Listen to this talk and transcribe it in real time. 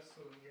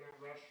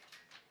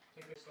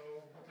take a so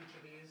with each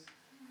of these.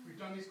 We've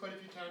done these quite a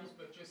few times,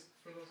 but just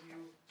for those of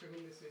you to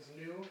whom this is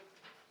new,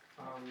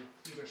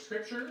 these are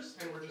scriptures,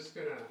 and we're just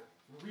going to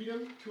read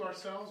them to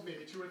ourselves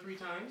maybe 2 or 3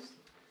 times.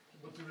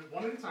 We'll do it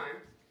one at a time,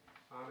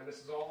 and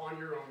this is all on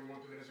your own. We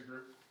won't do it as a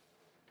group.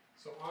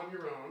 So on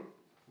your own,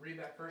 read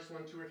that first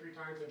one 2 or 3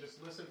 times and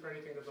just listen for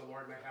anything that the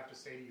Lord might have to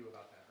say to you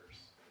about that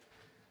verse.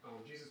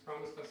 Jesus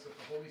promised us that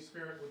the Holy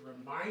Spirit would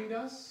remind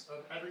us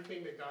of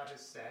everything that God has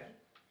said,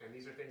 and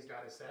these are things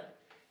God has said,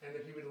 and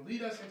that he would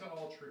lead us into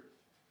all truth.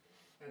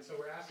 And so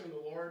we're asking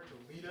the Lord to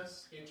lead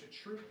us into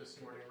truth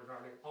this morning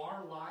regarding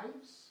our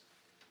lives,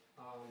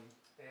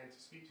 and to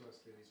speak to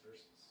us through these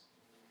verses.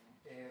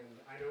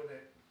 And I know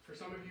that for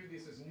some of you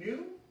this is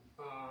new.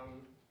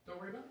 Don't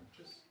worry about it.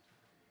 Just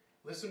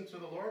listen to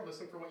the Lord.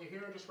 Listen for what you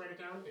hear and just write it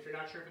down. If you're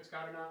not sure if it's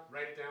God or not,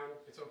 write it down.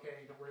 It's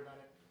okay. Don't worry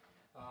about it.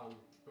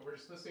 But we're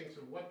just listening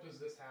to what does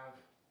this have,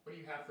 what do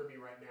you have for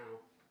me right now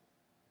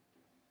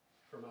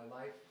for my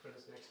life, for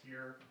this next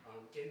year,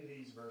 in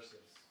these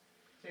verses.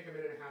 Take a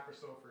minute and a half or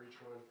so for each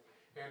one.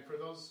 And for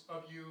those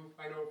of you,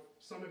 I know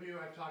some of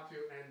you I've talked to,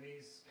 and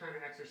these kind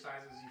of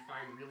exercises you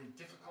find really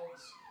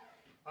difficult,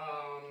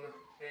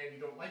 and you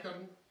don't like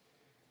them,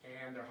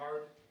 and they're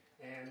hard.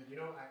 And, you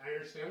know, I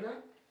understand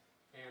that,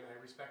 and I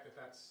respect that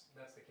that's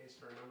the case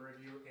for a number of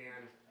you.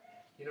 And,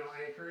 you know,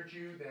 I encourage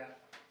you that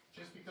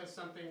just because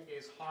something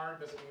is hard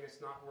doesn't mean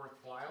it's not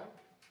worthwhile.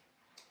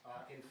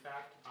 In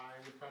fact, I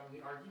would probably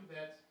argue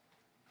that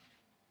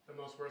the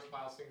most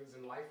worthwhile things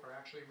in life are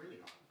actually really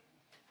hard.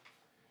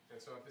 And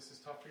so if this is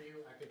tough for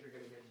you, I think you're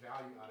going to get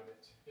value out of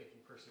it if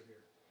you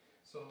persevere.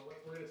 So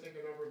we're going to take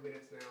a number of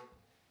minutes now.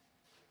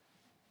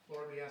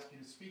 Lord, we ask you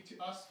to speak to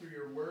us through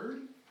your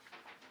word.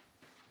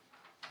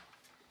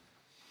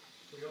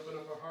 We open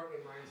up our heart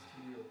and minds to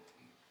you.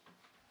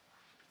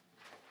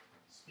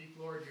 Speak,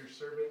 Lord, your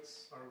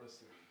servants are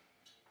listening.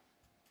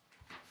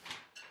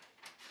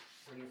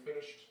 When you're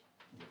finished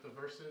with the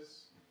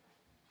verses,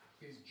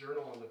 please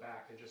journal on the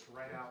back and just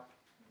write out,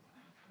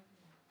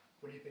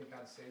 what do you think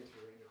God's saying to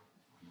you right now?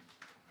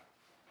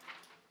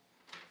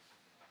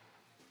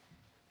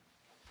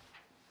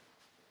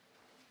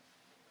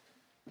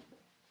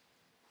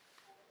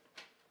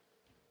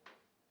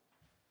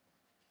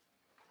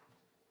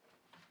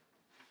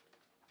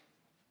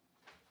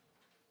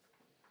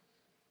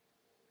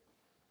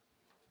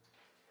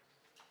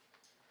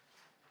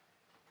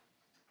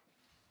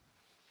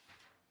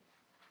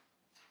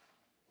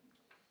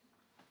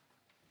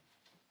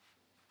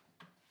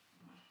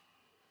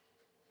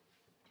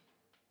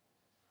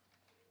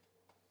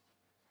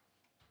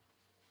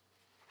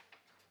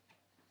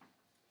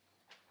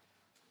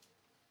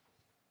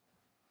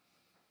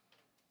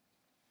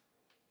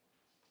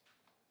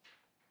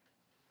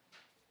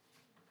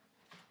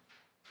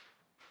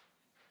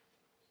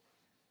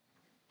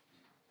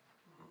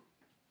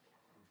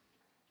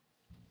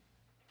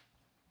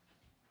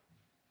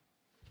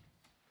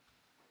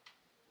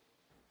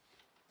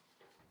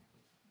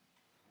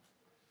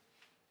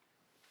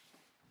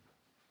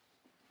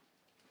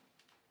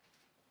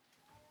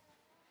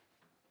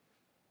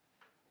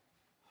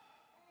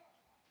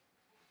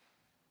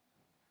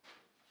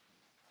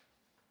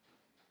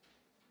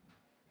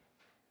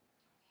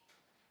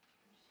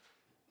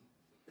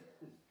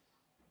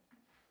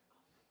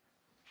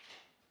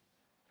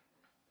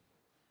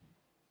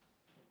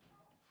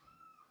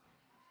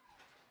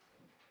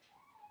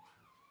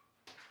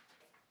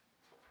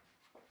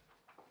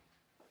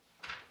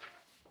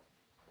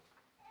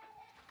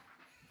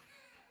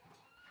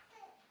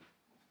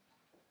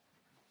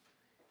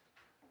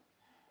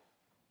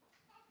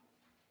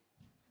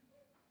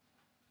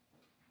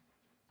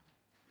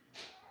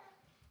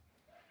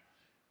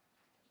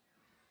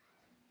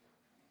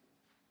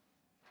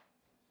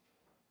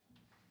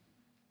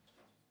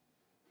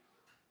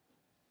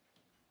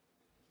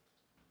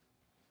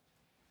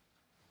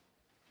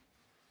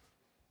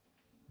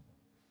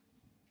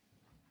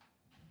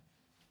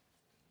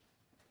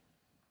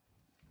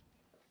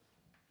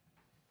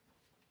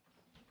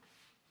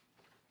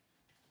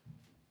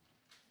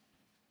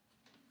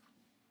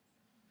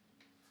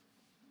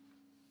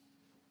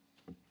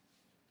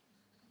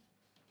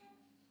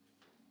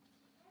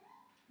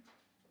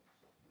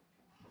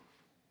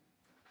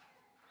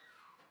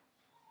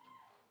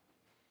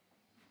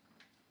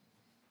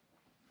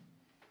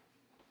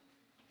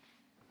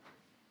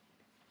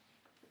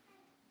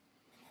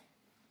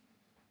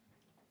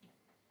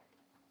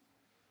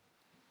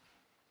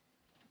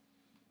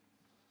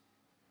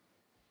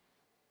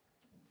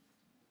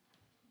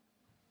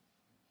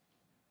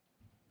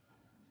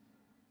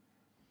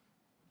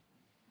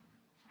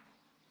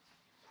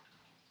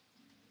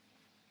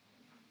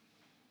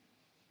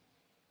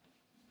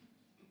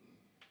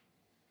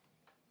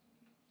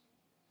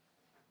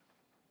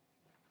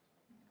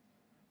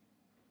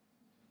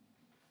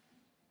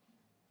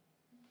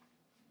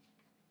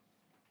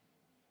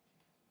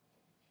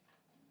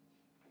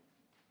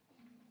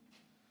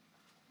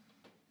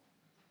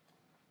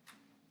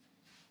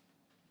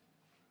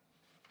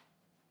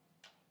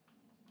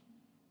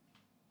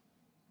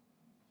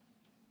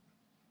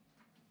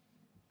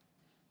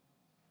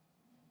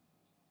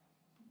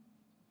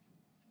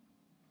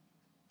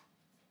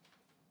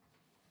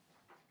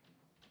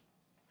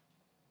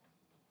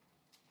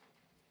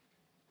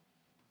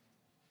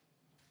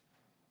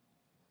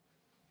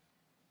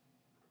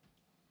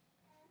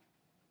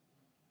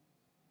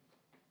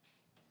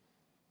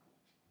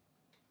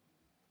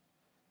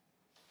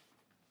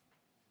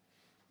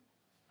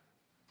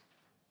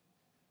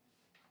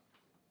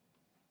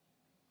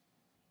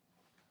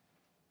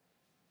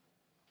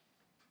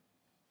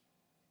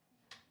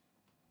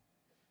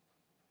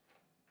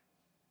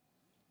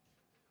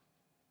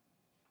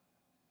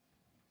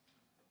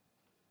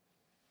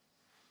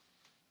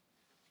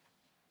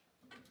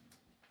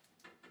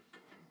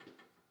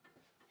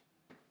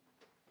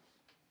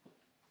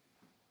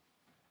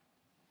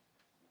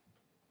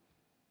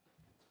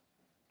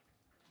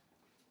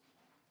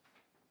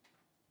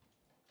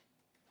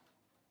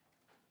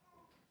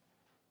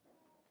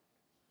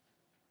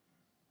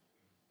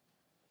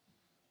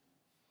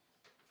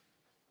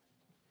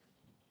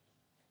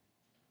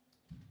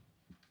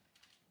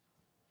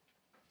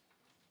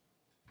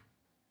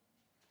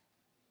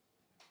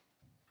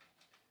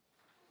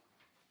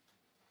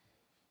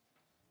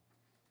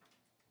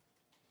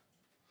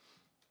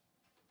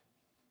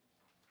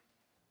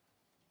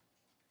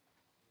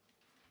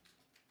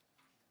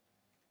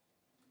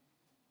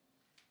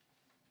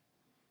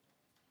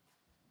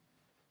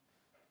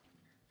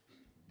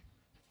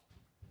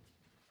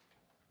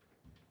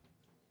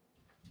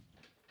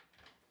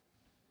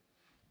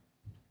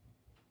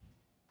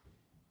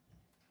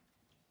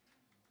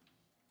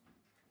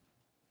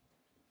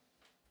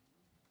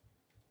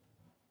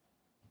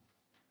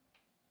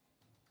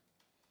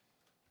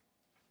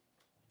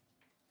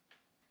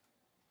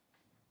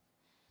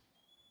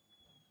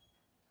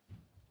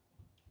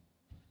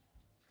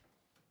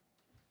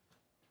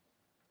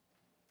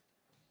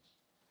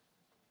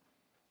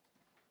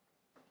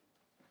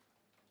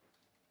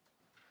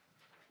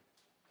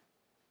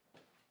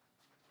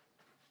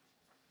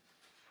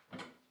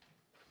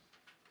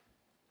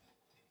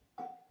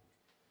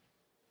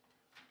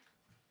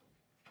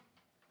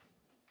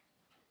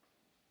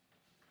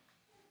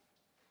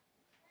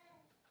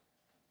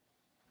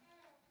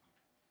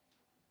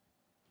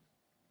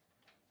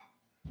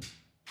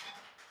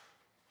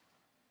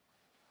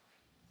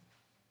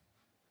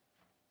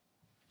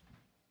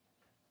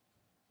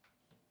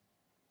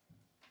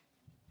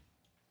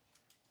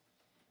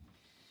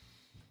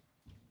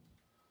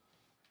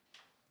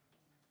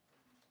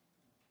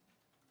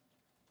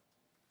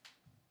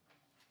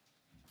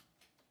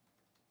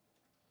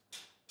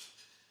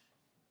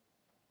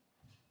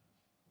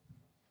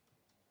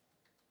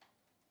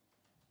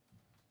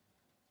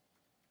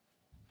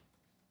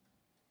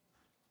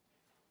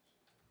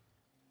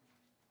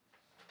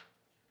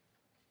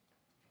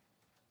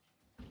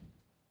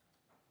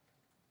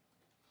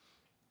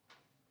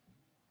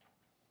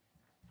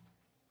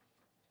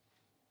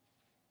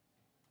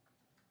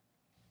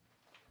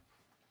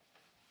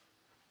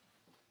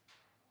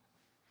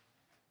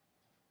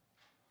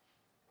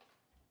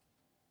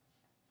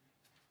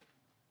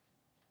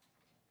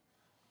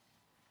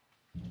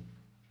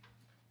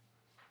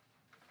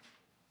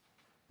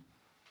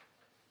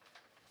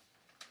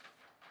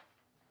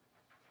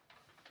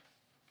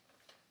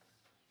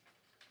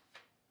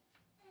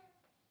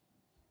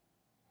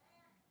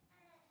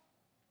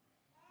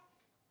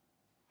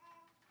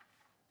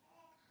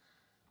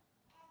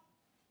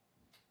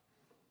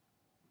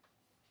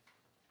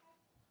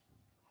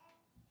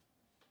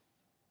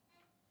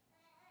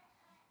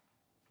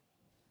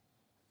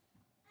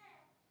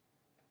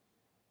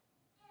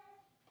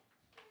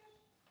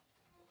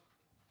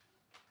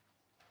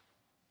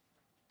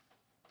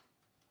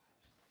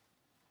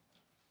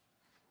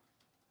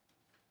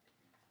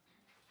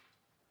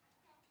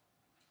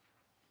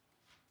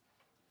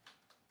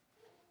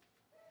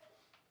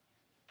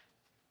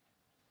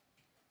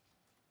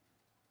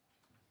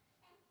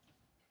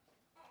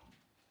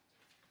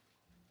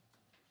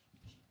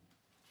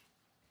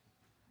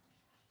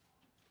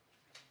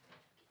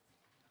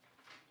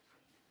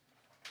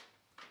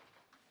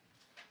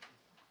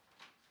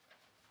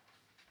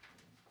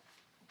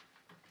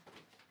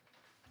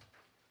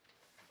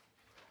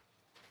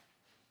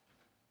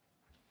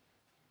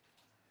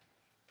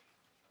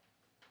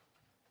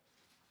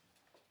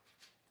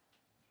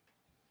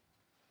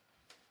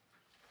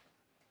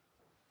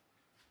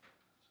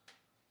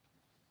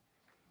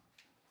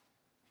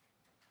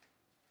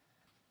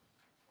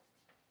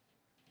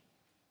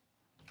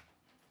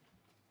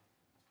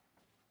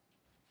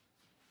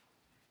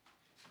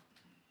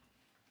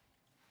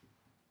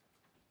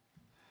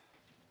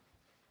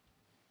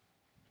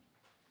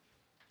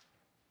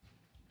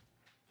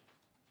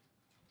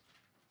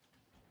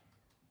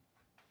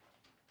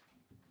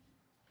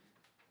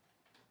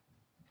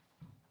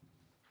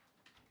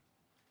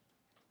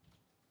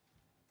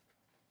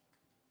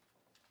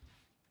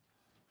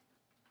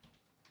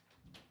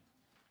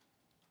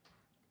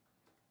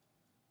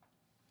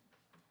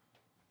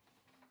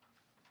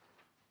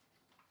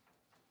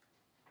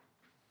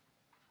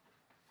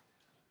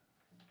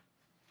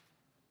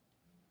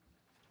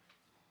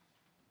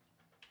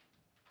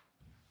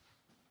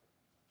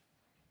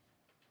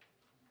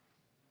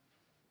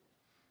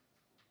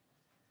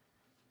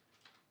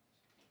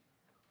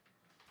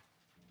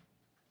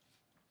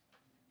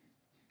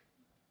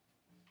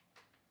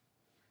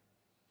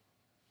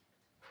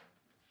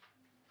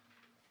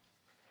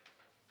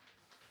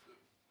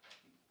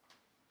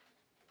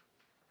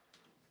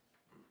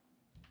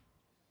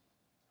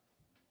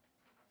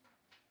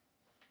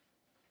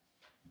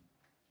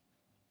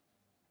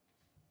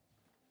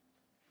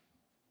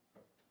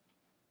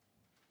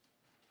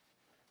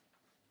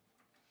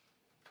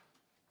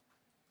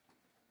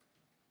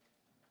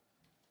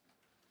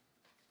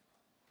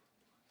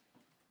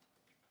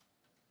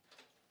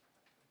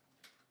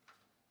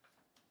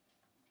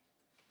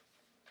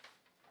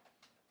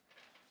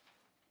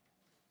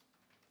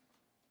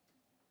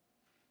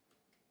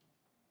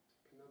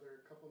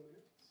 couple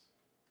minutes.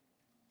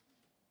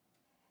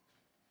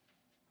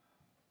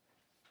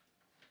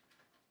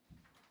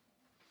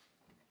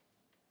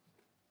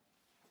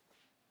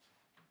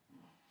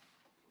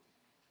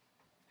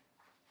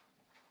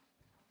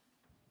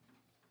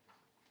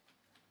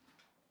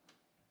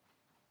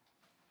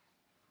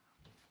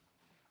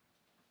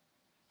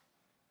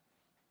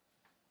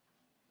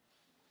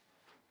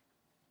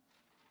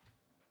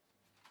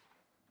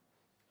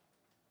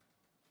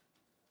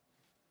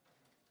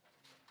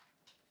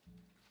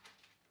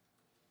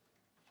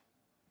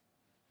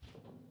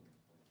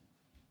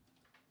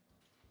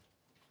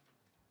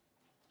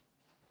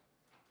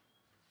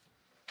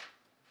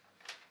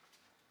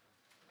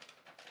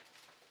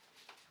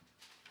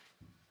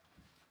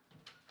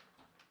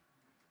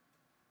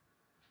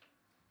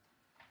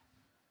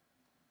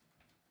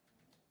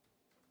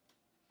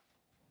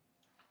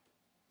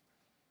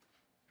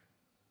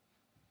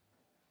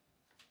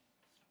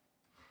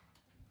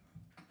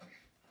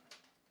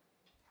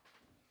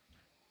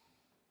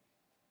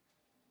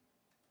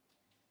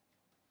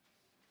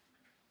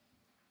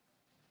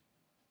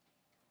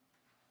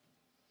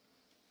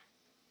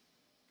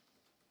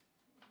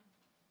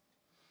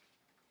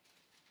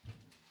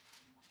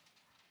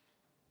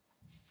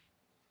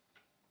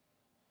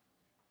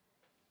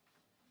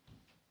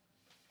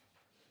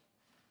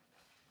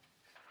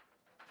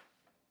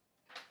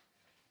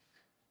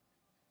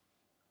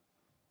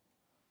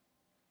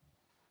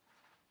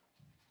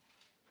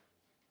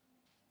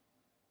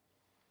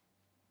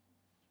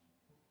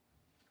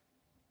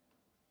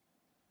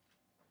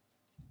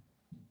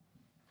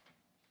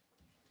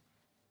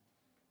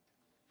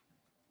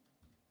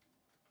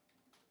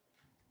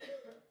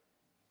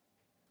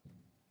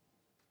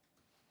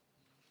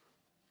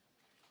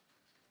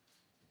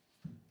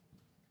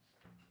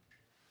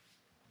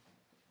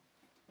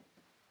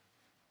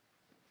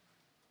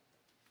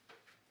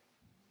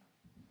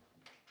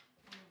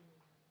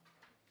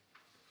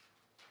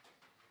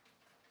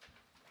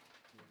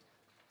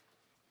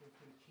 Feel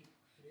free to keep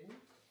reading.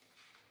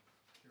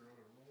 You're on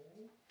a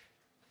roll.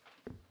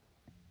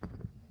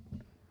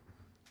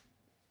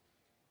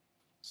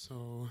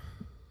 So,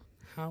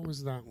 how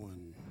was that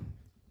one?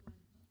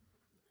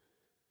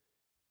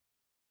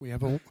 We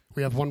have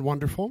one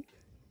wonderful.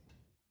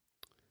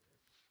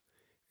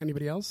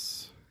 Anybody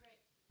else?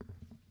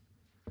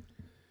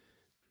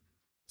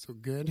 So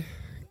good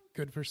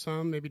for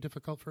some, maybe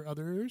difficult for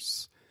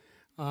others.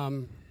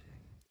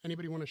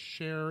 Anybody want to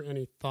share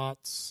any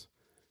thoughts,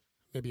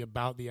 maybe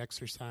about the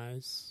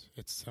exercise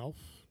itself?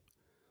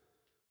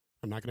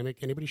 I'm not going to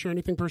make anybody share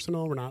anything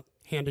personal. We're not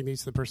handing these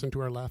to the person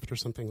to our left or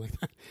something like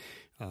that.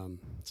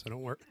 So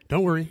don't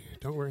worry.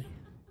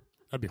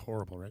 That'd be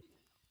horrible, right?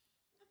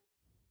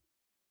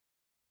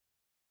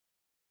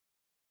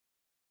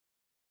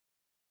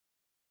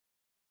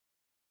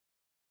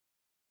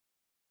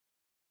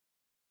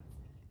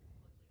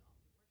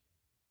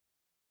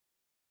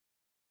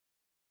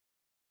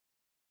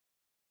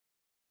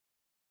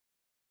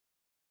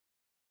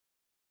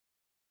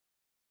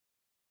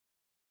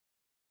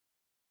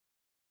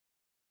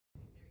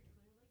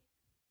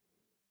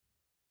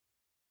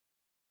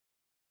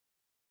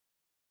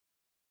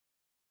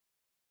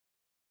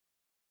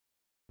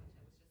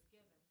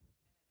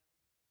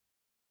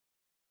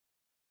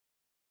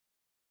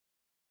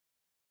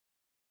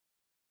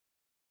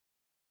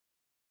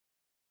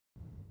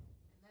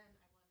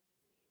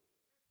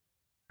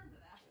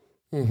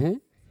 Mm-hmm.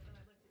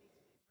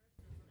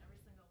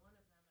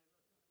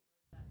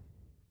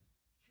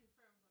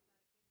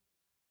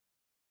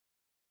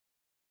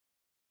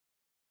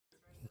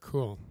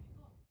 Cool.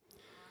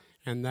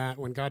 And that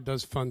when God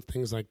does fun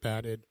things like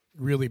that, it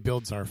really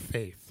builds our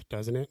faith,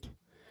 doesn't it?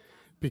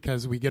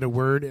 Because we get a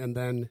word and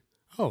then,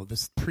 oh,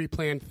 this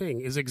pre-planned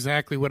thing is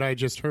exactly what I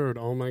just heard.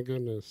 Oh my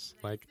goodness.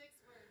 Like,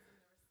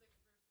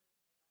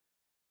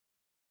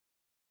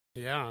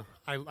 yeah,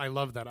 I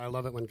love that. I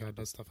love it when God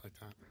does stuff like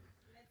that.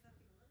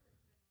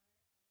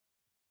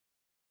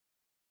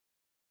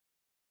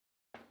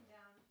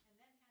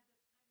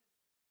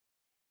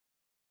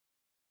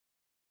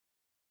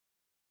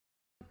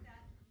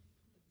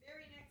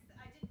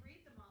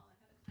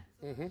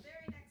 Mm-hmm. The very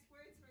next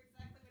words were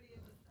exactly what he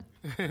had just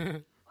said. Okay,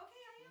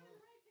 I am in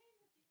the right vein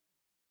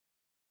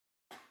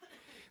with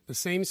you. The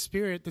same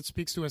Spirit that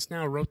speaks to us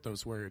now wrote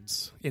those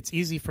words. It's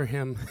easy for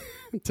him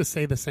to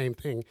say the same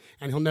thing,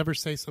 and he'll never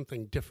say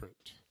something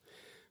different,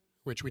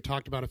 which we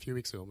talked about a few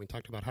weeks ago. We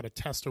talked about how to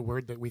test a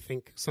word that we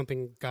think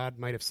something God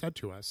might have said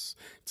to us.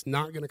 It's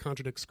not going to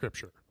contradict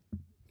Scripture.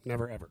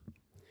 Never, ever.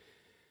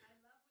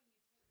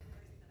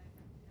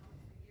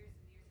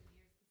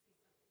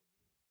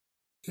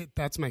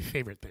 That's my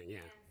favorite thing, yeah.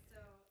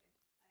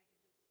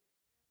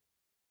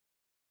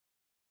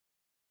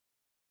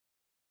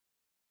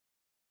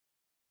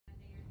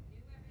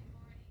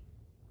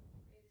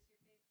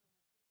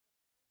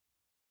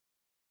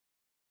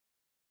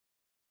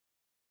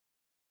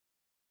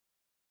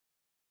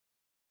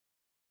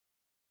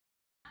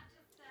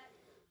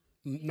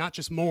 Not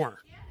just more.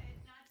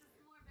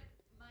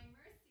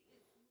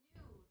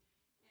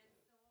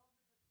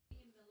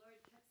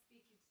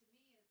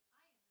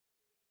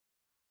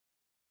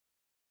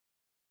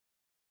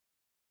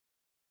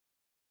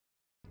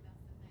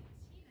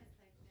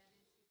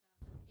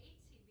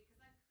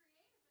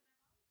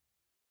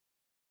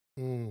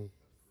 Mm.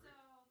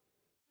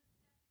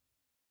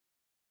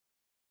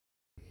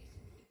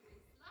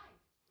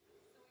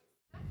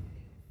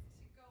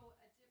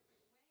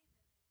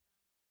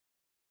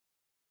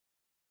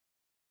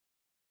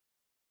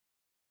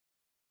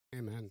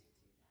 Amen.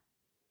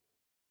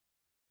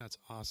 That's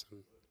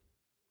awesome.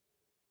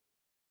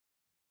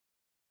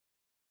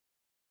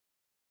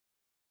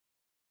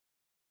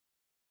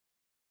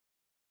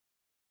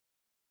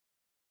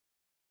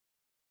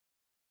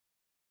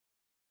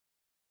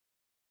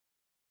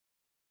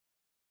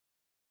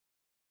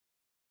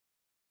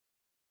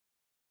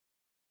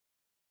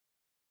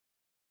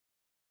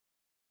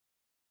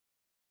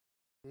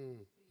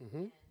 Mm.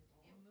 Mm-hmm.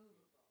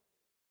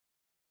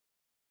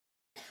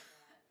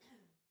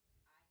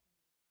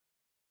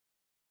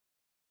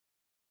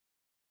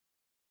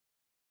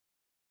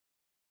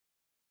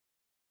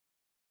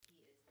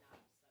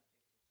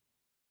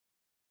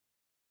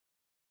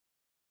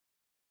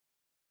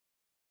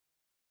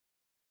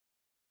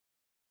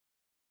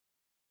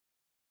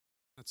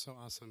 That's so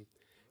awesome.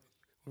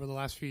 Over the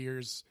last few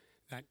years,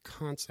 that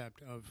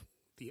concept of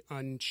the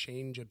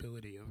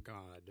unchangeability of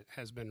God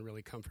has been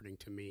really comforting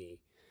to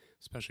me,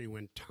 especially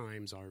when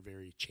times are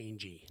very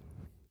changey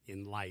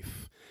in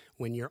life.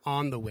 When you're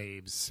on the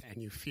waves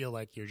and you feel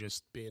like you're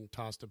just being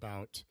tossed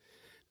about,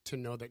 to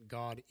know that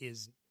God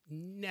is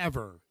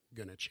never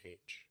going to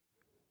change.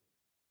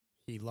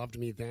 He loved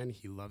me then.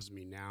 He loves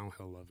me now.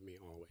 He'll love me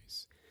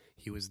always.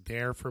 He was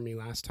there for me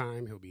last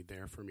time. He'll be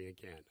there for me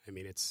again. I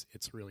mean, it's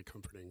really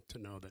comforting to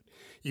know that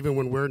even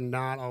when we're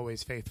not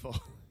always faithful,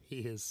 he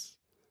is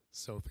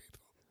so faithful.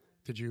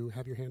 Did you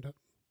have your hand up?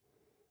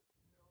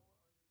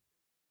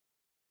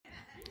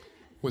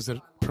 Was it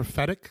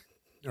prophetic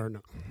or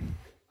no?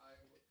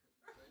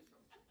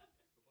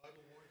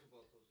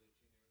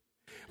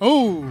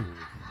 Oh,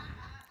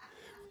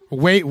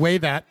 weigh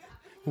that.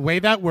 Weigh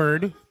that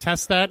word.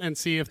 Test that and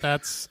see if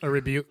that's a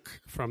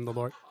rebuke from the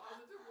Lord.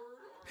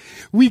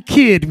 We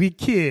kid.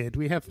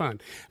 We have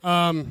fun.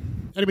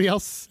 Anybody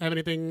else have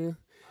anything?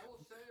 I will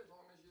say as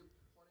long as you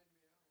pointed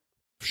me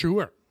out.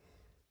 Sure. I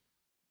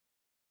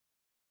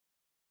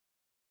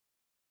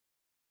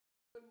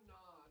could not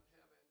have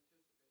anticipated.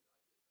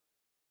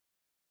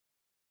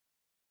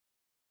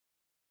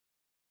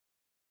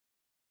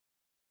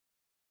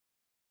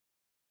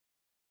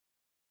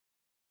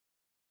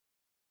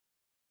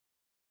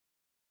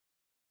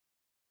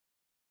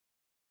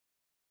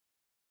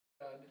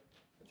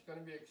 It's going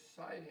to be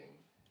exciting,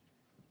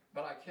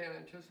 but I can't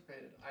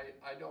anticipate it.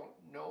 I don't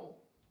know.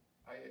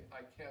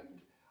 I can't.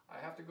 I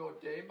have to go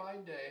day by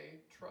day,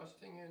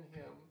 trusting in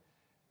Him,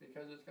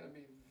 because it's going to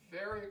be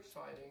very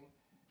exciting,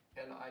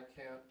 and I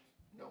can't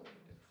know what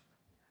it is.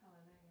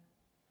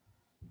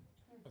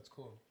 That's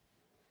cool.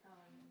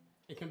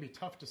 It can be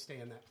tough to stay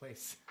in that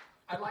place.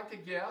 I like to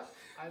guess.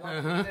 I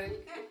like to think.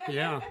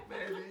 Yeah.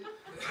 Maybe.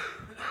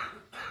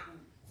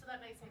 So that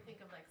makes me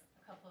think of like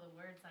a couple of the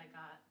words I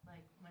got.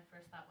 Like my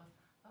first thought was,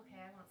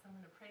 okay, I want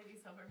someone to pray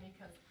these over me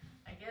because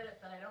I get it,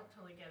 but I don't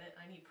totally get it.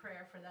 I need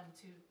prayer for them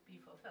to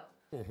be fulfilled.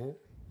 Mm-hmm.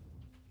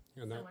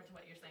 And Similar to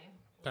what you're saying.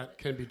 that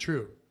can be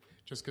true.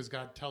 Just because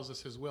God tells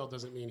us His will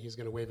doesn't mean He's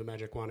going to wave a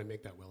magic wand and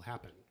make that will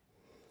happen.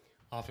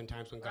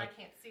 Oftentimes when Or God... I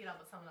can't see it all,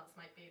 but someone else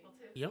might be able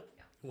to. Yep.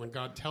 Yeah. When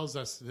God tells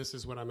us this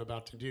is what I'm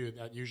about to do,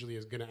 that usually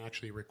is going to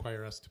actually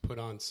require us to put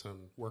on some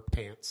work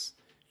pants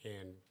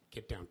and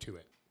get down to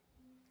it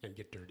and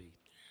get dirty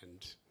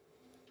and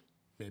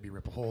maybe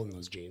rip a hole in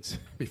those jeans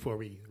before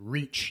we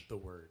reach the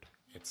word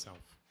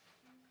itself.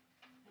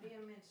 The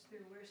image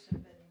through worship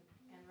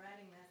and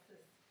writing this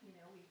is,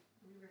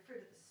 we refer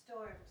to the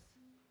storms.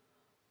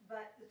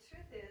 But the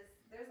truth is,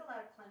 there's a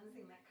lot of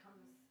cleansing that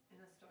comes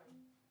in a storm.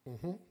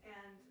 Mm-hmm.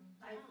 And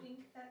I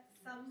think that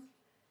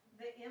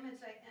the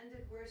image I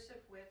ended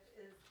worship with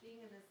is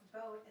being in this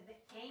boat and the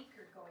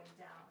anchor going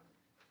down,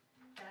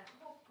 that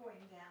hope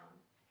going down.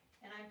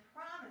 And I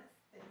promise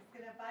that He's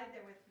going to abide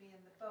there with me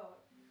in the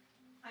boat.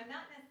 I'm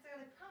not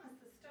necessarily promised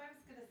the storm's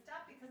going to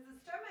stop, because the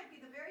storm might be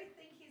the very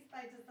thing He's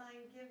by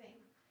design giving.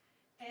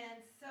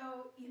 And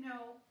so,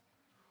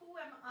 who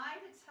am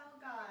I to tell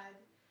God?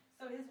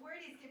 So His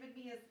word He's given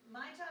me is,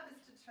 my job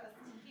is to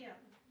trust Him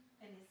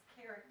and His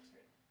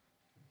character.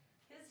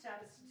 His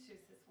job is to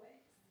choose His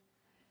ways.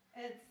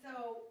 And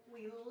so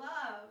we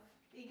love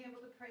being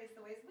able to praise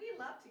the ways. We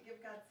love to give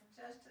God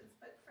suggestions,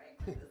 but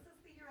frankly, this is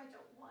the year I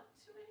don't want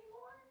to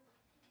anymore.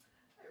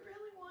 I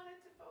really want to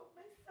devote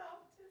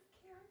myself to His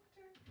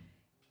character.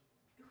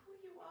 Who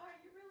you are,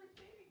 you're really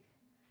big.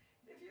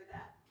 If you're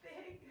that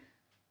big,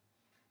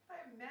 if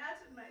I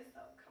imagine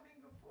myself coming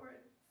before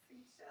and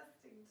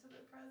suggesting to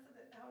the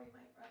president how he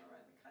might run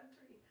around the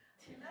country,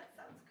 that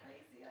sounds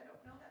crazy. I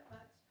don't know that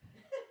much.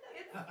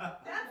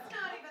 That's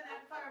not even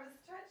that far of a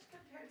stretch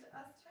compared to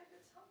us trying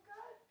to tell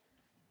God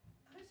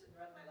I should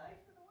run my life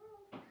in the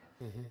world.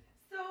 Mm-hmm.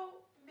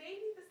 So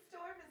maybe the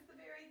storm is the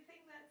very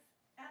thing that's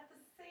at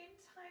the same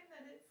time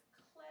that it's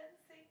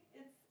cleansing,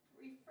 it's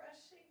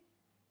refreshing,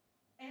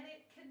 and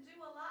it can do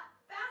a lot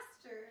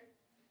faster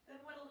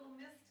than what a little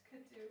mist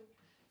could do.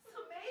 So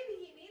maybe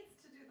He needs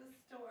to do the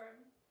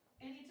storm,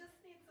 and He just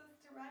needs us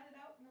to ride it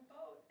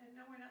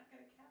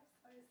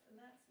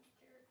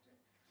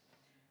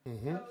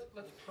Mm-hmm.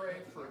 Let's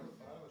pray for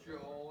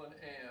Joel and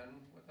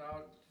Ann.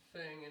 Without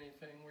saying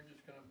anything, we're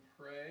just going to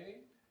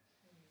pray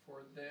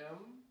for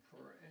them,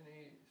 for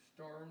any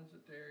storms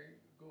that they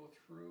go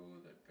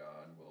through, that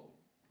God will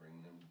bring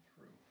them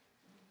through.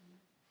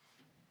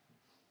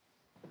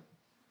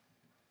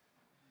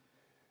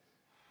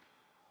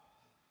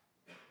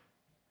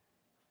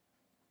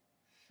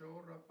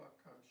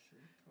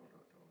 Shorapakashi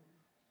torodori.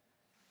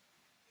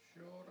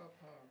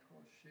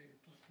 Shorapakoshi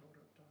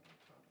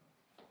totorodara.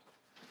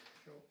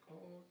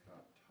 Shoko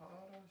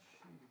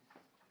tatarashi.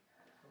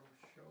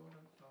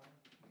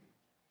 Oshorataki.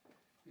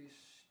 Be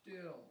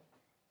still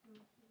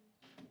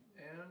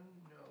and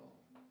know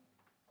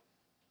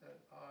that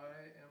I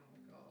am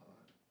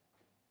God.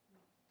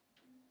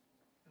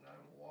 And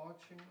I'm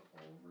watching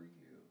over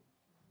you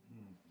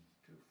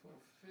to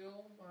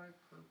fulfill my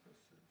purposes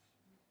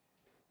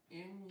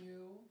in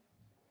you,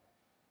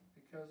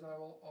 because I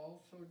will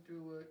also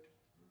do it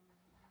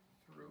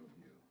through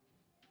you.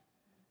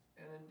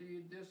 And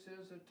indeed, this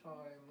is a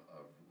time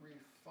of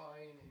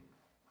refining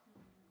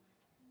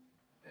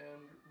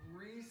and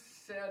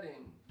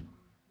resetting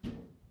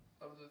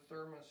of the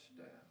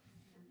thermostat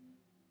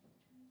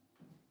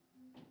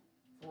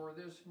for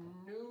this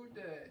new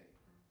day,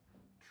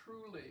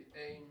 truly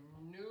a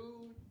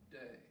new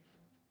day.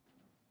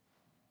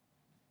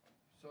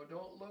 So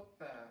don't look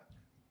back,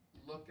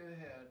 look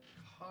ahead,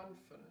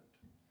 confident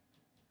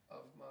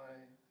of my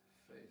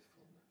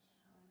faithfulness.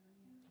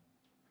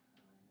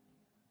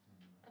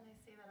 And I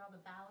see that all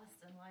the ballast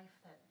in life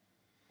that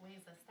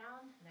weighs us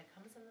down and that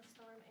comes in the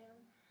storm,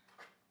 Anne,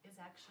 is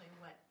actually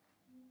what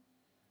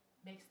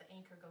makes the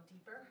anchor go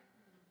deeper.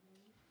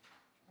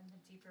 And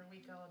the deeper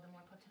we go, the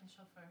more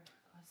potential for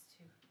us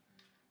to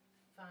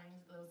find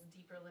those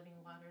deeper living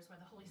waters where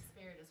the Holy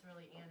Spirit is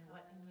really in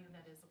what in you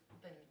that has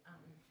been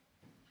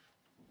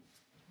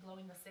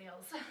blowing the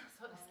sails,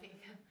 so to speak,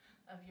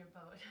 of your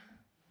boat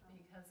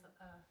because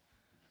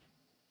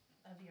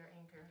of your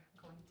anchor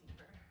going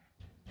deeper.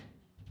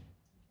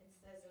 It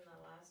says in the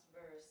last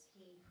verse,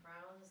 He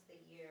crowns the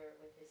year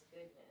with His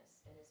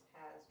goodness, and His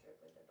paths drip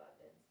with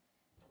abundance.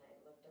 And I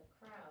looked up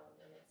crown,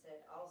 and it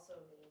said also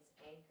means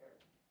anchor.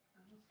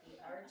 The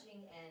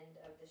arching end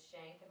of the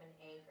shank of an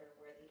anchor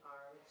where the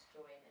arms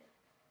join it.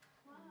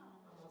 Wow.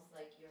 Almost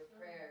like your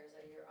prayers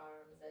are your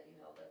arms that you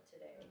held up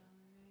today.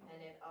 And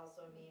it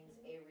also means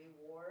a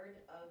reward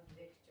of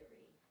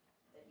victory,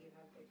 that you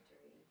have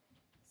victory.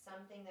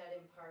 Something that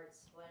imparts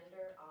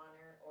splendor,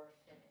 honor, or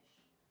finish.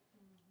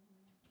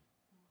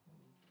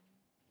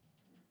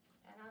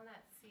 And on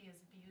that sea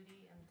is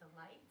beauty and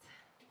delight.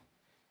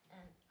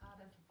 And out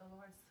of the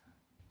Lord's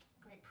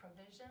great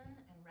provision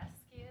and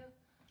rescue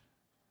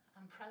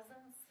and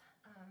presence,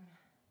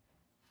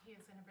 He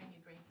is going to bring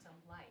you great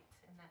delight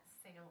in that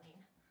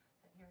sailing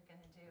that you're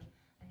going to do.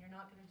 And you're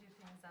not going to do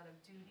things out of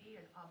duty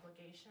or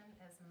obligation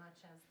as much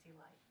as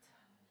delight.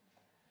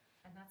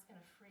 And that's going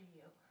to free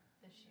you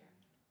this year.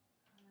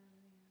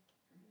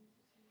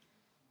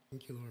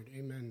 Thank you, Lord.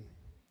 Amen.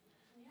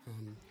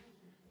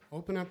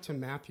 Open up to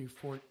Matthew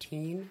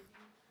 14,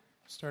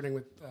 starting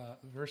with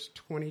verse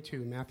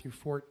 22. Matthew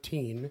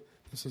 14.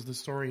 This is the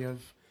story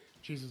of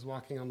Jesus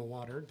walking on the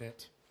water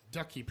that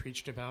Ducky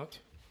preached about.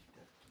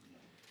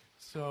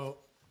 So,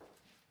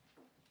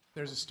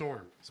 there's a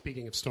storm.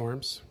 Speaking of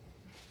storms,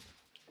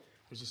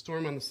 there's a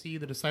storm on the sea.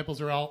 The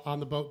disciples are all on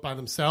the boat by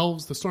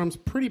themselves. The storm's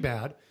pretty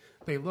bad.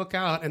 They look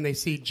out and they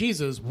see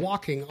Jesus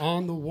walking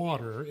on the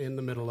water in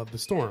the middle of the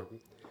storm.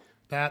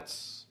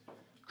 That's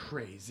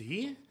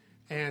crazy.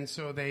 And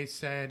so they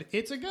said,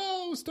 "It's a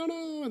ghost, oh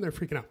no," and they're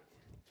freaking out.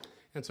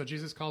 And so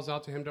Jesus calls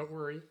out to him, "Don't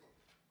worry,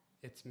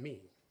 it's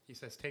me." He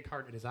says, "Take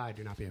heart, it is I,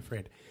 do not be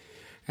afraid."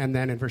 And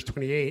then in verse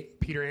 28,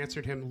 Peter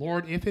answered him,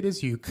 "Lord, if it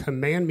is you,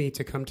 command me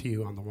to come to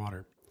you on the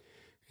water."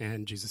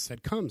 And Jesus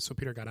said, "Come." So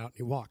Peter got out and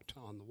he walked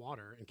on the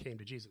water and came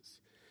to Jesus.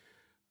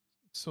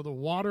 So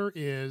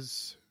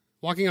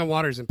walking on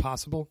water is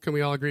impossible. Can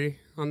we all agree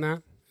on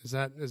that? Is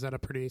that a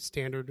pretty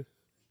standard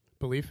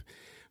belief?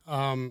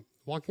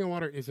 Walking on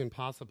water is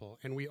impossible,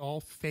 and we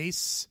all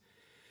face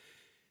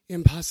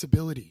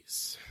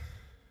impossibilities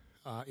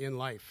in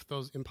life.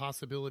 Those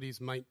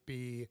impossibilities might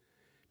be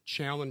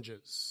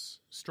challenges,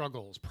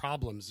 struggles,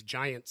 problems,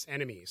 giants,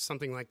 enemies,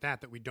 something like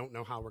that we don't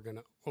know how we're going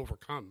to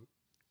overcome.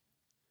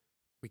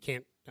 We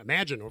can't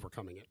imagine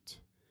overcoming it.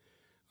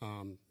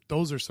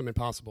 Those are some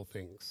impossible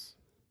things,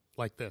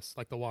 like this,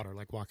 like the water,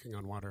 like walking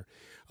on water.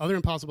 Other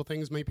impossible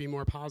things might be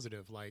more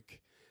positive,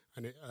 like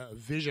a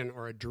vision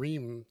or a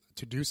dream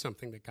to do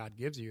something that God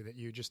gives you that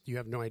you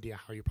have no idea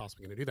how you're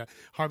possibly going to do that.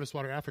 Harvest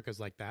Water Africa is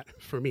like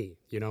that for me.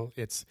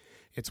 It's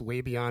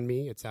way beyond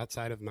me. It's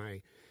outside of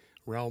my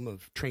realm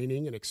of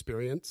training and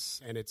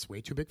experience, and it's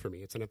way too big for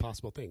me. It's an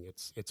impossible thing.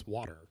 It's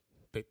water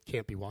that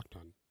can't be walked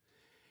on.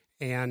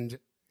 And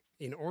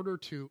in order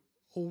to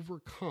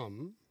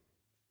overcome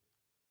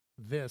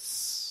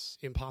this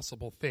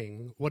impossible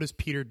thing, what does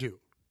Peter do?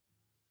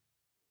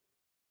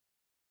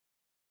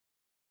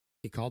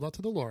 He called out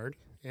to the Lord,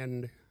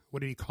 and what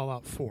did he call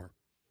out for?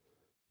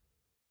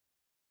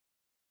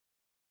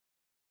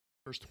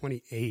 verse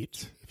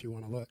 28, if you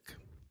want to look.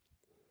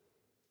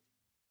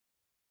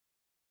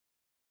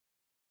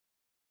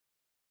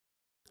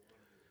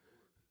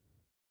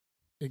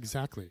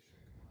 Exactly.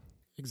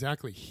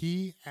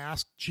 He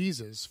asked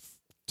Jesus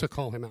to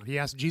call him out. He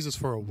asked Jesus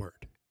for a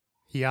word.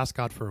 He asked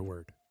God for a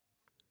word.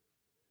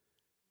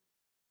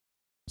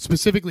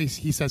 Specifically,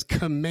 he says,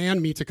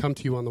 command me to come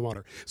to you on the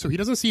water. So he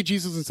doesn't see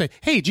Jesus and say,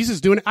 hey, Jesus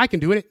is doing it. I can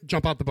do it.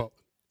 Jump out the boat.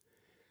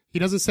 He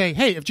doesn't say,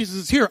 hey, if Jesus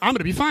is here, I'm going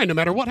to be fine no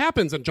matter what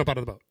happens, and jump out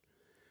of the boat.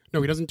 No,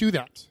 he doesn't do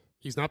that.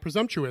 He's not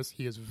presumptuous.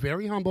 He is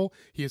very humble.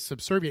 He is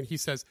subservient. He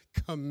says,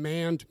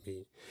 command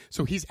me.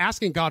 So he's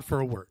asking God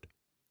for a word.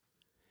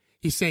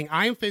 He's saying,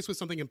 I am faced with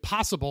something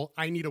impossible.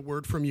 I need a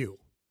word from you.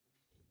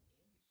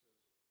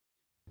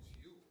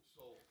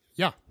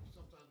 Yeah.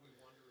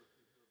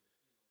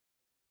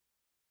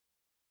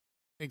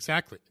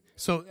 Exactly.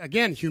 So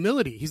again,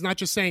 humility. He's not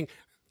just saying,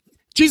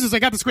 Jesus, I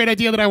got this great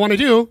idea that I want to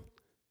do.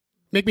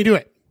 Make me do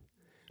it.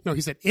 No,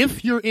 he said,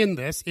 if you're in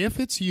this, if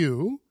it's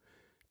you,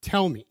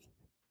 tell me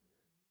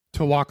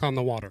to walk on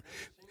the water.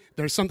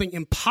 There's something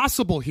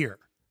impossible here.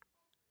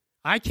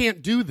 I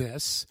can't do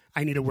this.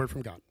 I need a word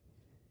from God.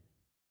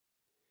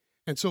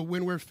 And so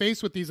when we're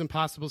faced with these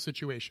impossible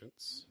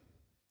situations,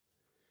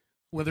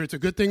 whether it's a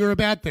good thing or a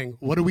bad thing,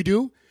 what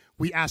do?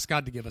 We ask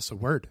God to give us a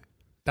word.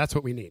 That's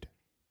what we need.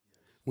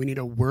 We need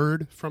a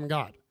word from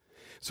God.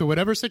 So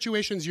whatever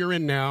situations you're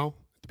in now,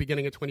 at the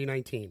beginning of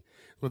 2019,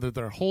 whether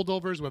they're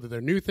holdovers, whether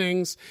they're new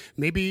things,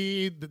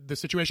 maybe the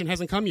situation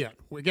hasn't come yet.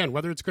 Again,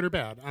 whether it's good or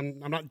bad. I'm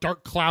not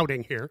dark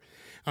clouding here.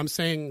 I'm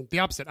saying the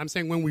opposite. I'm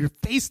saying when we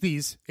face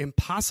these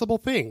impossible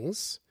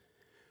things,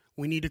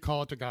 we need to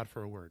call it to God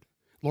for a word.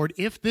 Lord,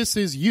 if this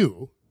is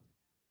you,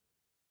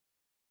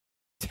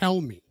 tell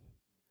me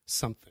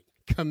something.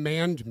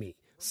 Command me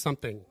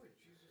something.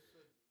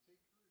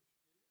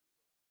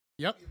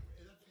 Yep.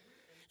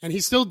 And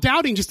he's still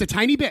doubting just a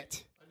tiny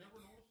bit.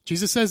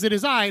 Jesus says it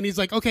is I, and he's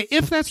like, okay,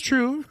 if that's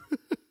true,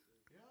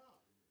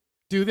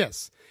 do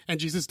this. And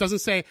Jesus doesn't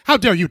say, how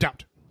dare you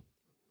doubt?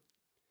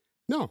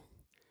 No.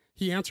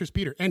 He answers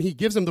Peter, and he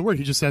gives him the word.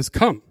 He just says,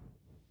 come.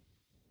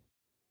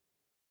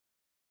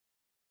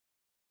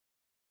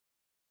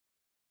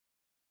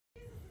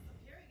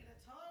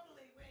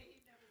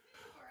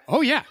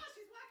 Oh, yeah.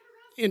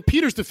 In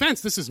Peter's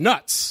defense, this is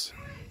nuts.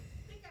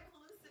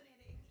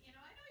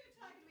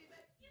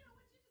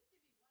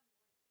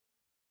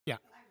 Yeah.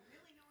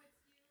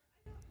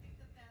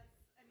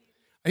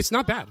 It's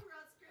not bad.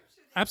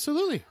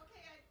 Absolutely.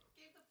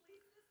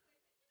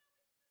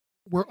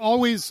 We're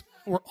always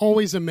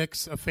a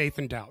mix of faith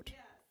and doubt.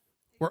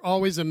 We're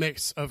always a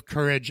mix of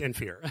courage and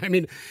fear. I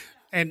mean,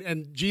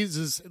 and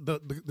Jesus,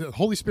 the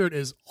Holy Spirit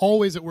is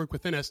always at work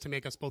within us to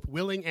make us both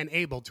willing and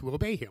able to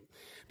obey him,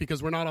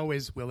 because we're not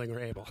always willing or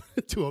able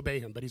to obey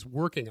him, but he's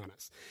working on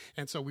us.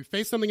 And so we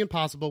face something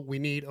impossible. We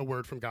need a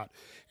word from God.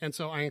 And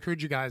so I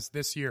encourage you guys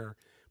this year,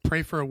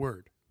 pray for a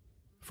word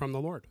from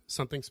the Lord,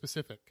 something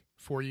specific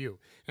for you.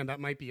 And that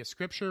might be a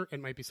scripture.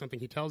 It might be something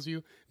he tells you.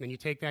 And then you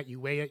take that,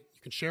 you weigh it,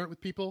 you can share it with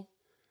people.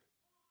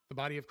 The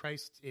body of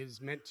Christ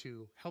is meant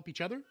to help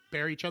each other,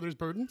 bear each other's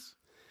burdens.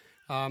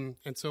 And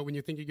so when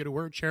you think you get a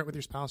word, share it with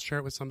your spouse, share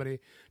it with somebody,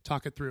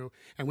 talk it through.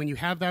 And when you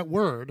have that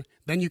word,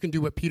 then you can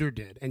do what Peter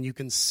did, and you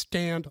can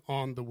stand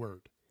on the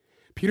word.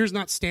 Peter's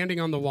not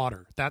standing on the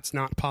water. That's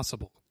not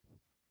possible.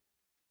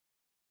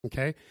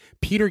 Okay?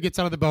 Peter gets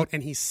out of the boat,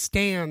 and he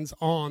stands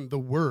on the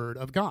word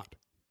of God.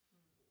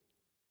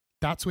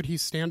 That's what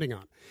he's standing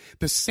on.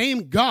 The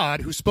same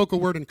God who spoke a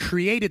word and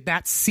created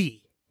that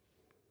sea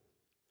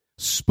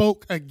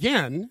spoke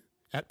again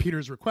at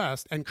Peter's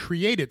request and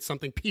created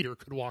something Peter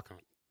could walk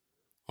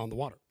on the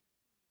water.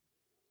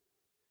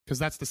 Because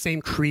that's the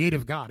same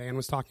creative God. Ann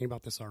was talking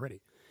about this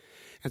already.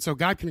 And so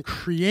God can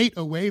create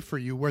a way for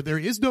you where there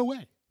is no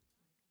way.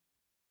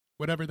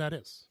 Whatever that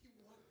is.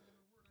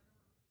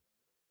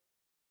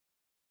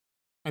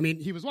 I mean,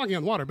 he was walking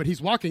on water, but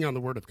he's walking on the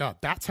word of God.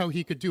 That's how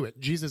he could do it.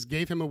 Jesus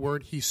gave him a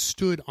word. He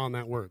stood on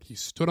that word. He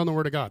stood on the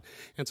word of God.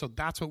 And so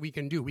that's what we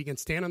can do. We can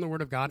stand on the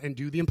word of God and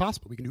do the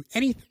impossible. We can do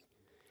anything.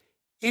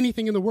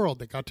 Anything in the world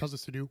that God tells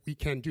us to do, we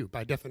can do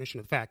by definition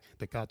of the fact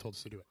that God told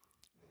us to do it.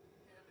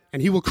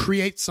 And he will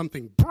create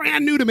something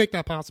brand new to make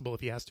that possible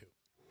if he has to.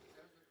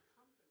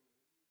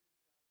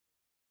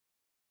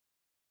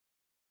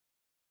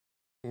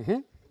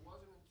 Mm-hmm. It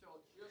wasn't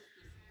until just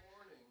this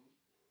morning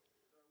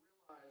that I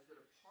realized that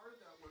a part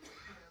of that was in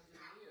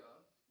Tanzania.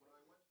 When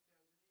I went to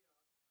Tanzania,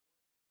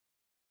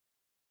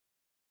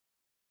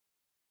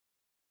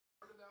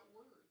 part of that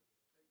word that God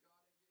had given.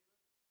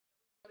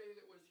 Everybody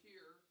that was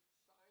here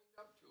signed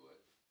up to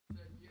it,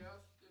 said, yes,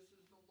 this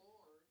is the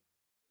Lord.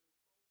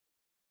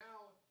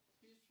 Now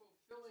he's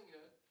fulfilling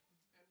it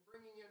and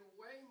bringing in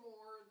way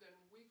more than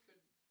we could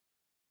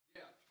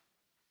get.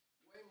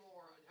 Way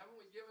more. Haven't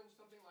we given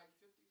something like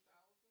 50,000?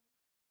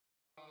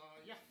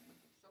 Yeah.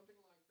 Something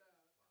like that.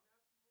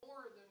 And that's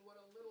more than what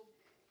a little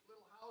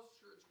house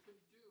church could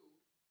do.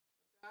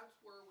 But that's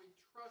where we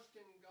trust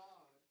in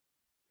God to come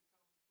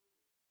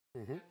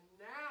through. Mm-hmm. And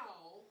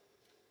now,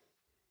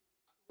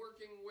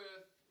 working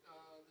with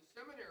the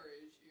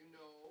seminaries,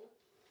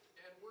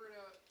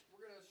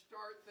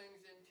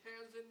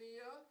 friends in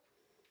the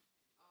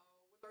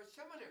with our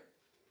seminary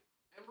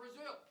in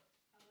Brazil.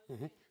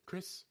 Mm-hmm.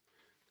 Chris,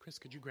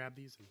 could you grab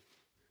these?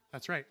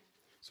 That's right.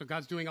 So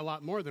God's doing a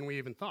lot more than we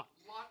even thought.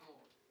 A lot more.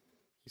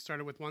 He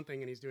started with one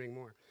thing and he's doing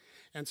more.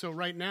 And so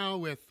right now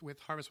with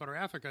Harvest Water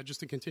Africa, just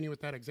to continue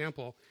with that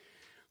example,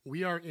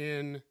 we are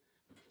in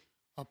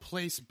a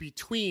place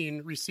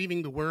between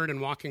receiving the word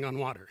and walking on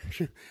water.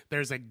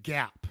 There's a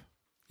gap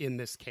in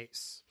this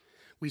case.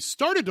 We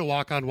started to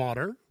walk on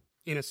water,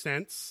 in a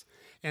sense,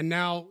 and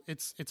now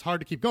it's hard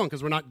to keep going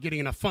because we're not getting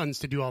enough funds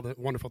to do all the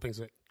wonderful things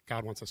that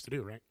God wants us to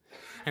do, right?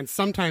 And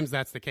sometimes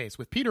that's the case.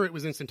 With Peter, it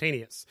was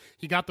instantaneous.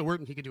 He got the word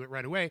and he could do it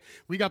right away.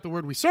 We got the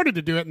word, we started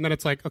to do it, and then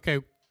it's like, okay,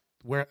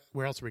 where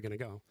else are we going to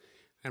go?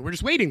 And we're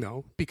just waiting,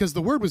 though, because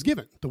the word was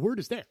given. The word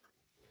is there.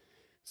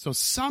 So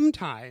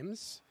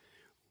sometimes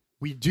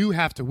we do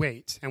have to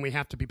wait, and we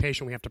have to be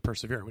patient, we have to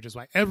persevere, which is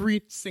why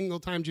every single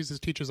time Jesus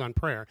teaches on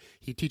prayer,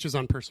 he teaches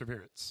on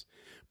perseverance.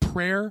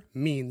 Prayer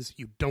means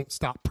you don't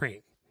stop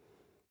praying.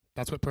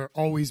 That's what prayer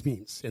always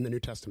means in the New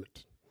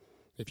Testament.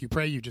 If you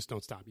pray, you just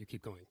don't stop. You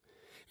keep going.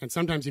 And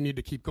sometimes you need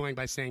to keep going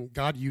by saying,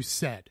 God, you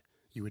said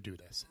you would do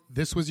this.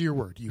 This was your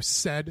word. You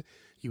said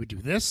you would do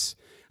this.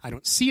 I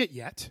don't see it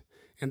yet,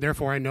 and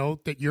therefore I know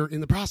that you're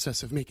in the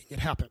process of making it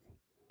happen.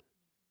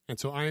 And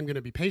so I am going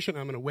to be patient,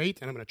 I'm going to wait,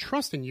 and I'm going to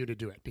trust in you to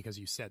do it because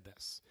you said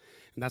this.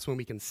 And that's when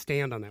we can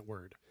stand on that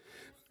word.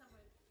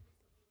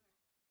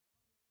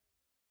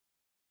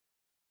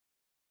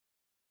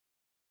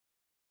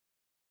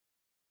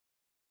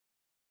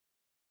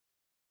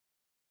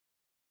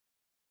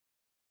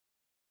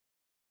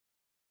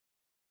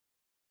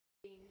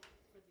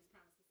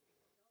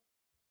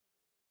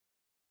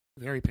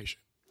 Very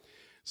patient.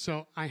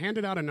 So I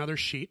handed out another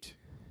sheet,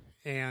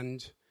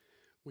 and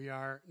we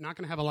are not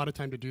going to have a lot of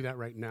time to do that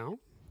right now.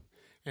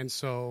 And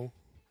so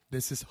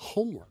this is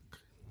homework.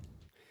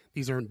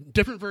 These are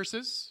different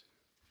verses.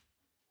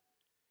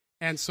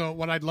 And so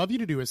what I'd love you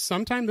to do is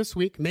sometime this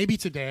week, maybe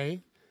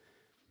today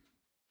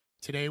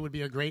would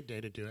be a great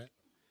day to do it.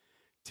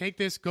 Take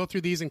this, go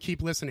through these, and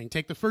keep listening.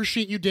 Take the first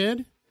sheet you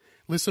did,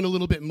 listen a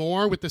little bit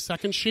more with the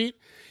second sheet,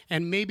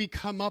 and maybe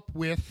come up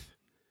with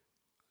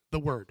the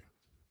word,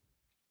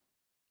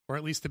 or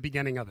at least the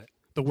beginning of it.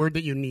 The word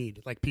that you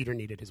need, like Peter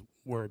needed his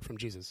word from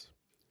Jesus.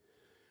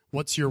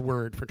 What's your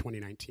word for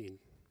 2019? And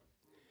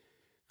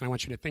I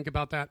want you to think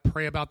about that,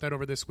 pray about that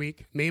over this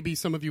week. Maybe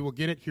some of you will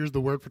get it. Here's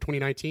the word for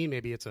 2019.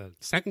 Maybe it's a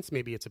sentence.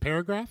 Maybe it's a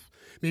paragraph.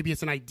 Maybe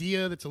it's an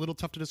idea that's a little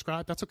tough to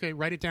describe. That's okay.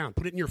 Write it down.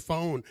 Put it in your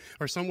phone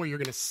or somewhere you're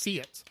going to see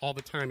it all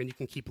the time, and you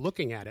can keep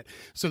looking at it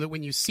so that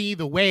when you see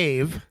the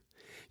wave,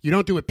 you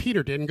don't do what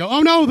Peter did and go,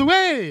 oh no, the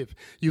wave.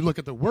 You look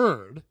at the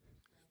word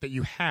that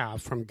you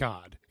have from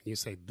God. And you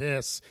say,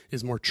 this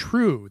is more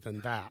true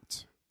than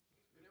that.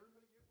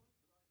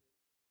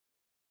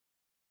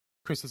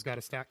 Chris has got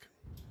a stack.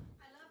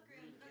 I love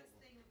Graham Cook's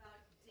thing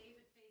about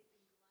David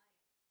facing Goliath.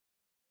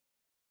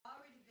 David had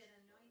already been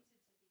anointed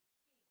to be king.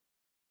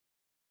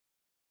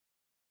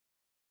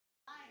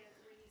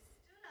 Goliath, when he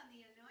stood on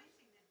the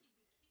anointing that he'd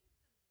be king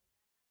someday,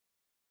 that hadn't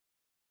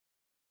happened.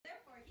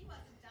 Therefore, he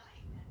wasn't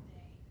dying that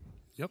day.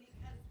 Yep.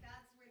 Because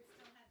God's word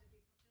still had to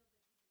be fulfilled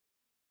that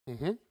he'd be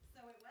king. Mm-hmm.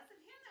 So it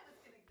wasn't him that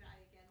was going to die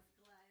against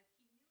Goliath.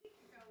 He knew he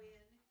could go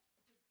in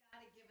because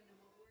God had given him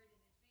a word in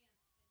advance.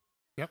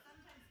 Yep.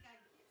 Sometimes God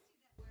gives you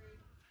that word,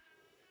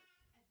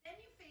 and then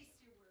you face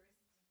your worst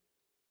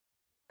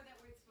before that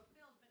word's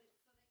fulfilled, but it's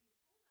so that you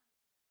hold on to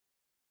that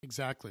word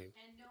Exactly.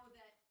 and know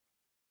that.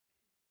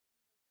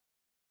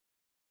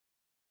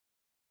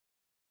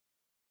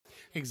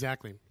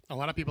 Exactly. A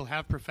lot of people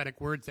have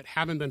prophetic words that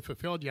haven't been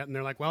fulfilled yet, and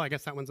they're like, well, I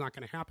guess that one's not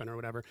going to happen or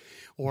whatever.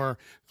 Or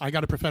I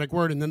got a prophetic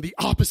word, and then the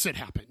opposite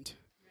happened.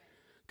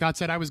 God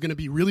said I was going to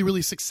be really,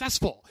 really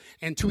successful,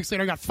 and 2 weeks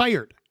later I got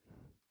fired.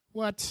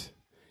 What?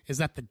 Is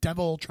that the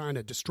devil trying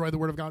to destroy the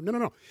word of God? No, no,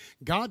 no.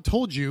 God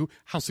told you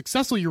how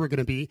successful you were going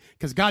to be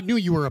because God knew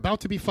you were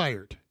about to be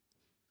fired.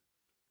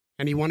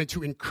 And he wanted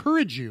to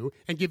encourage you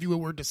and give you a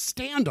word to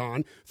stand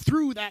on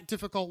through that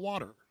difficult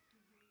water.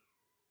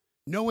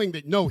 Knowing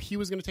that, no, he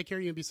was going to take care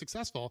of you and be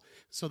successful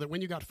so that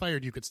when you got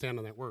fired, you could stand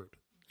on that word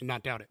and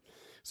not doubt it.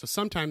 So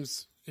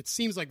sometimes it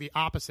seems like the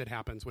opposite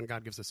happens when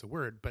God gives us a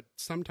word, but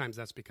sometimes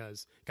that's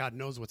because God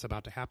knows what's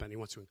about to happen. He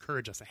wants to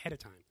encourage us ahead of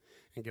time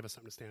and give us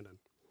something to stand on.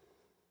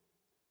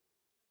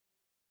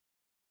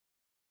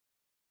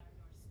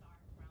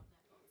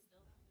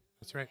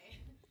 That's right.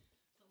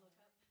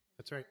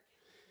 That's right.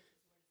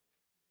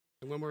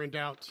 And when we're in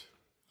doubt,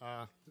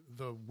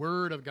 the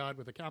word of God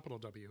with a capital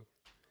W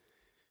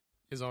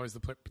is always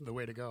the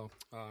way to go.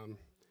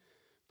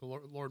 The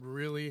Lord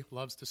really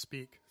loves to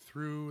speak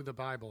through the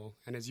Bible.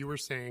 And as you were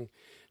saying,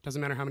 it doesn't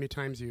matter how many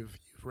times you've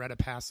read a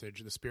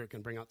passage, the Spirit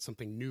can bring out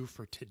something new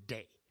for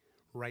today,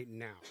 right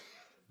now.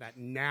 That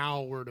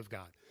now word of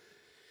God.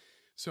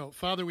 So,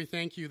 Father, we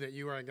thank you that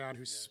you are a God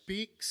who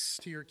speaks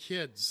to your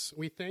kids.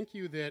 We thank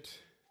you that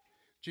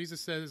Jesus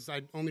says,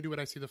 I only do what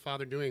I see the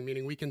Father doing,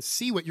 meaning we can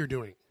see what you're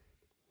doing.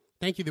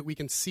 Thank you that we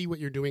can see what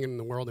you're doing in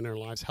the world and in our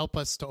lives. Help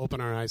us to open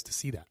our eyes to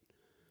see that.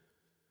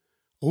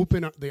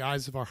 Open up the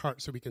eyes of our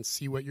heart so we can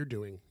see what you're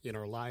doing in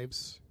our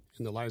lives,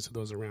 in the lives of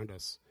those around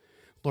us.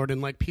 Lord,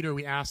 and like Peter,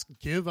 we ask,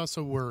 give us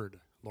a word.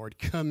 Lord,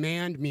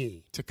 command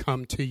me to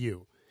come to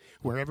you.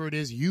 Wherever it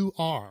is you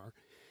are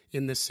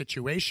in this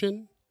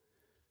situation,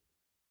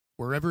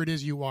 wherever it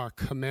is you are,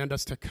 command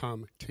us to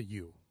come to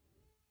you.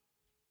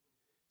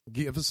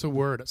 Give us a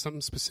word,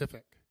 something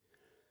specific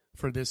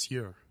for this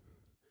year,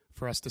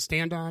 for us to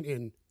stand on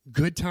in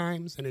good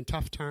times and in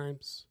tough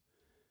times.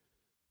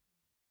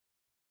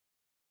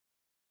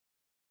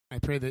 I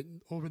pray that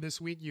over this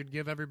week you'd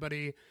give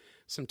everybody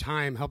some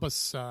time. Help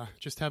us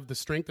just have the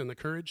strength and the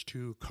courage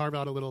to carve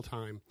out a little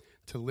time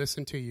to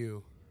listen to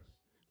you,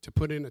 to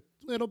put in a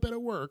little bit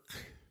of work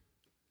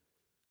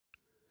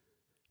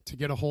to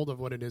get a hold of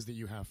what it is that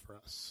you have for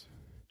us.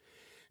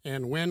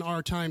 And when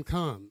our time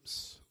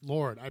comes,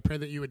 Lord, I pray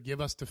that you would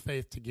give us the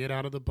faith to get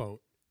out of the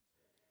boat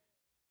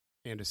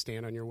and to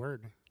stand on your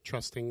word,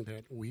 trusting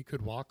that we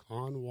could walk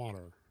on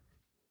water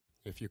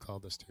if you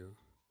called us to.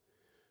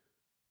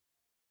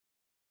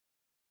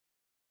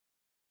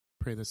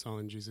 Pray this all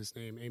in Jesus'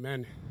 name.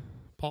 Amen.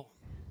 Paul.